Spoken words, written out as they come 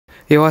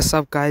Hey, what's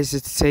up guys,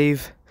 it's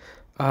Tave.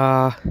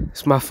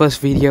 It's my first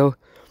video.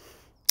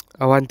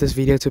 I want this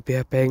video to be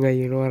a banger,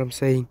 you know what I'm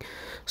saying?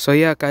 So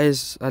yeah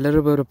guys, a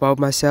little bit about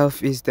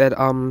myself is that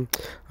I'm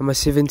a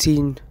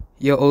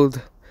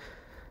 17-year-old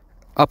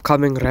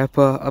upcoming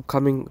rapper,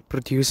 upcoming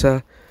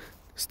producer,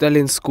 still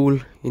in school,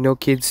 you know,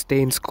 kids stay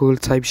in school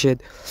type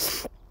shit.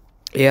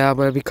 Yeah, I'm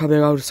gonna be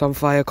coming out with some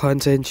fire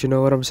content, you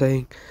know what I'm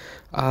saying?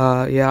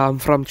 Yeah, I'm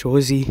from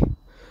Jozi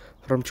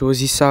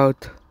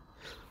South,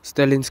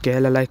 still in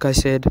Scala like I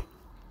said.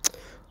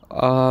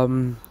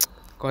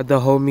 Got the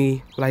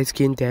homie light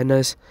skinned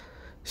Dennis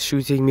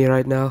shooting me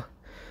right now.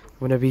 I'm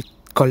gonna be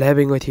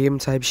collabing with him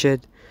type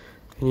shit,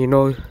 and you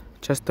know,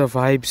 just the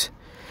vibes.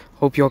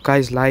 Hope you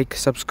guys like,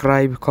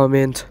 subscribe,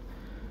 comment.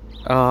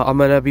 I'm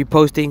gonna be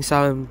posting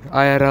some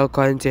IRL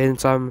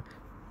content, some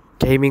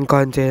gaming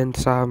content,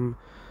 some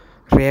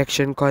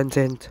reaction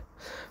content.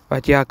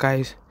 But yeah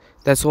guys,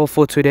 that's all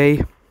for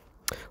today.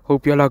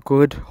 Hope y'all are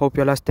good, hope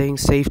y'all are staying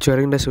safe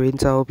during this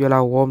winter, hope y'all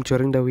are warm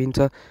during the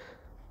winter.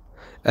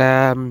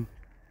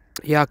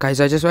 Yeah guys,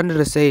 I just wanted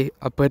to say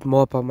a bit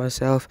more about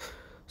myself.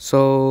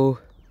 So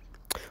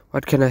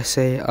what can I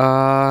say?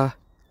 Yeah,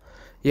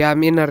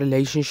 I'm in a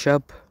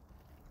relationship,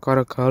 got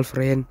a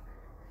girlfriend.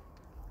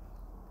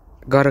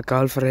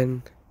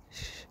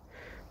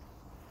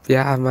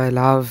 Yeah, my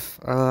love.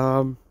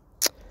 I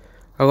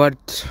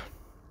got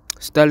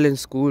still in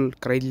school,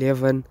 grade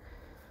 11.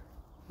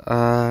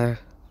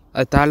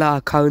 Atala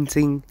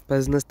accounting,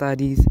 business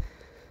studies,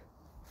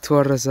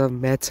 tourism,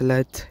 maths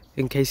lit,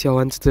 in case you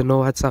want to know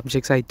what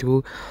subjects I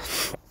do.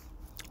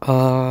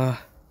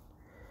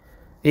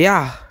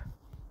 Yeah,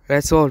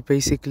 that's all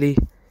basically.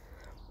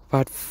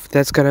 But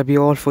that's gonna be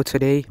all for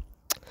today.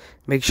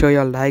 Make sure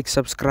you like,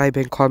 subscribe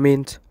and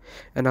comment,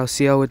 and I'll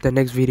see you with the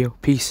next video.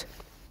 Peace.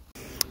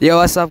 Yo,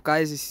 what's up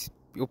guys, it's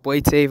your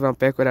boy Tave. I'm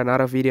back with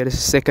another video. This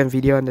is the second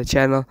video on the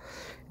channel.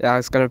 Yeah,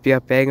 it's gonna be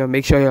a banger.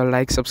 Make sure you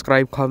like,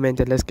 subscribe,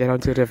 comment, and let's get on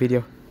to the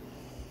video.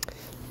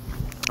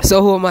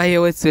 So who am I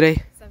here with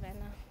today?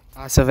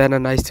 Savannah. Savannah,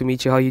 nice to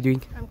meet you. How are you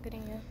doing? I'm good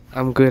and you?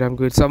 I'm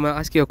good. So I'm gonna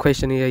ask you a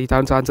question here. You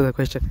down to answer the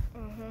question?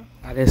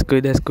 That's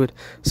good.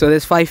 So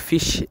there's 5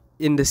 fish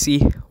in the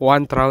sea,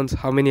 1 drowned.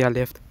 How many are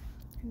left?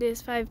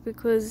 There's 5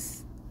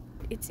 because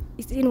it's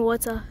in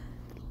water.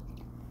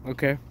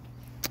 Okay.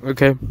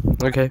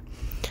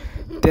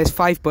 There's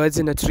 5 birds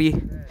in a tree.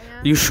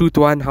 Yeah. You shoot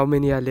 1. How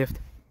many are left?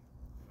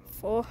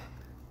 4.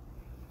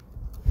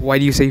 Why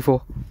do you say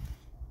 4?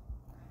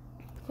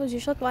 Because you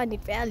shot 1,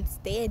 it fell, it's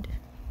dead.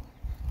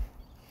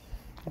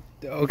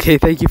 Okay,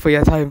 thank you for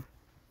your time.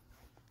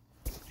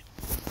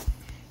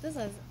 This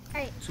is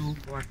 2,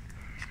 1.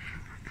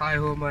 Hi,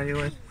 who am I here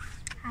with?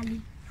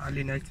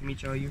 Ali. Nice to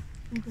meet you. How are you?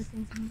 I'm good,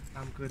 thank you.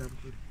 I'm good.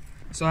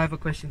 So I have a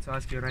question to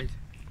ask you, right?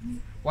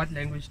 What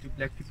language do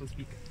black people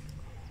speak?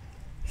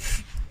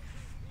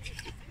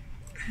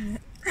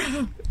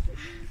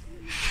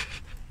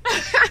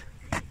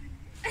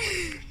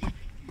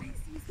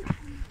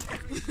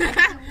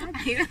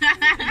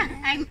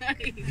 I know.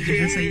 Did you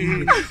just say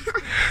English?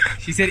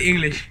 She said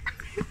English.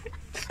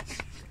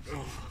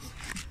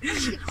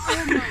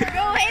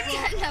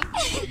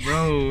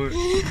 Bro,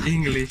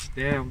 English,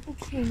 damn.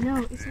 Okay,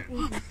 no, it's not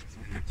English.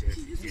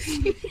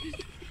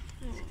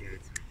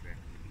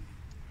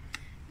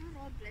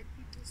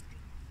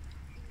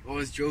 I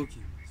was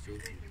joking.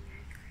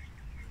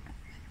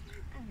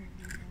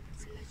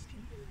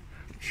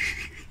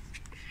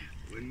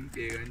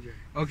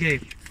 Okay,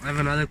 I have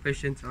another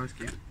question to ask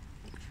you.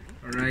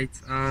 Alright,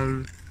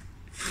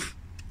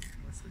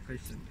 what's the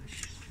question?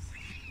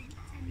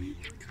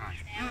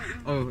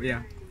 Oh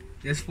yeah,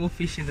 there's 4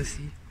 fish in the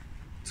sea,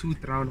 2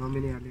 drowned. How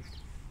many are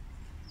left?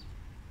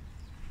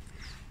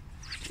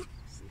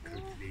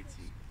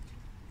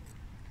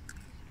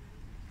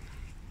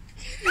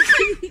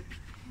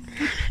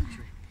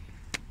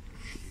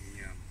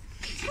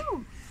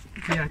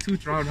 Yeah, 2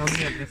 drowned. How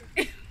many are left?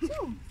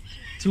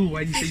 2.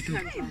 Why do you say 2?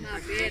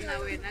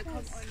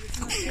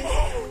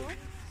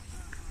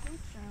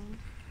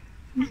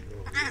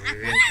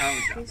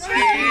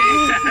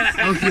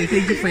 Okay,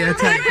 thank you for your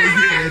time.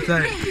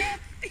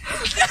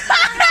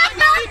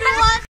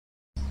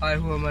 Hi,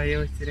 who am I here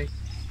with today?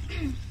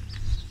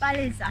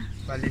 Palisa.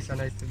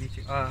 Nice to meet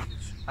you. I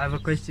have a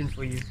question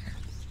for you.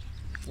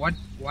 What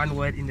 1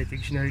 word in the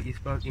dictionary is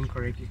spelled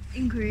incorrectly?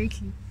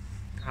 Incorrectly.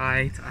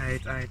 Alright,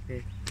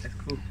 there. That's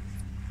cool.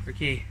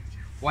 Okay,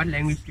 what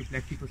language do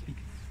black people speak?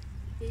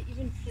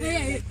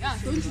 Hey,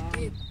 don't you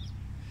get.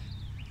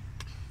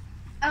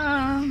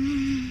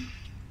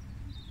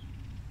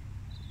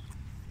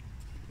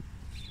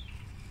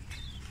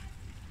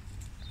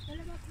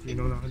 Do you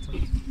know the answer?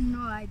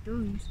 No, I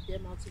don't. Are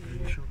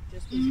you sure?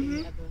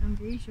 I'm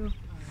very sure.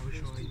 How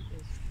sure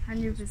are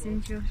you?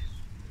 100% sure.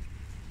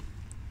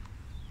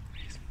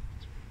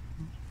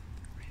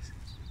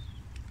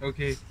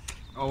 Okay,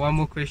 1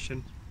 more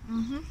question.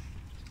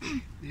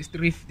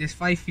 There's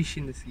 5 fish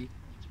in the sea.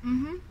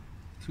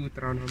 2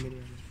 drowned. How many are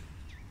there?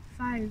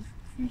 5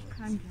 fish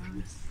can't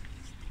drown.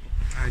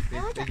 Alright,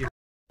 thank you.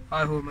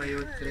 Hi, who am I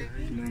today?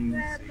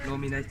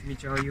 Nomi, nice to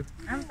meet you. How are you?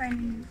 I'm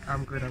fine.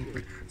 I'm good, I'm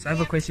good. So I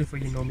have a question for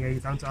you, Nomi. Are you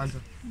down to answer?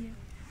 Yeah.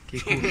 Okay,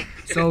 cool.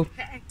 So,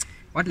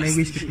 what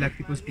language do black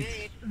people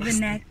speak?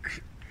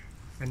 Vernac.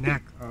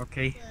 Vernac.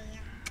 Okay.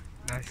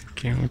 Nice.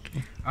 Okay,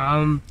 okay.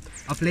 Are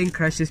plane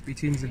crashes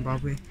between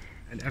Zimbabwe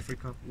and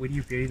Africa, would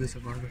you bury the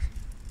survivors?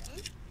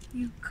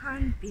 You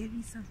can't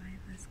bury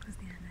survivors because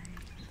they are alive.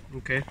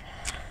 Okay.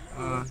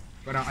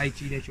 Got an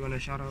IG that you want to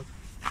shout out?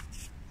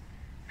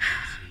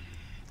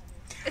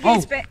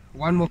 Oh,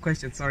 one more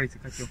question. Sorry to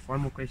cut you off.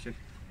 One more question.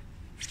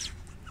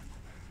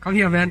 Come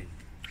here, man.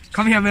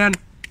 Come here, man.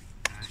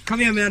 Come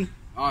here, man.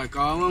 Alright,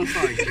 go on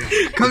phone.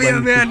 Come here,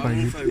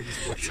 man.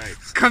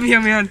 Come here,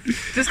 man.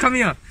 Just come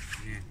here.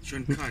 Yeah,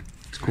 shouldn't cut.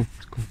 It's cool,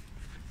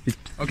 it's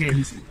cool.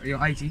 Okay,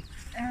 your IG.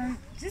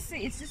 Just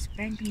say it's just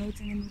banknotes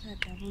and then with a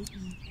double E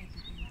at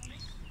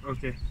the end.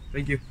 Okay,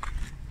 thank you.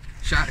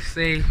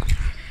 Say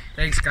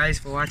thanks, guys,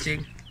 for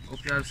watching.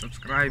 Hope you have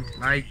subscribed,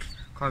 like,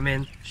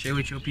 comment, share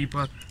with your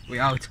people. We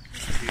out.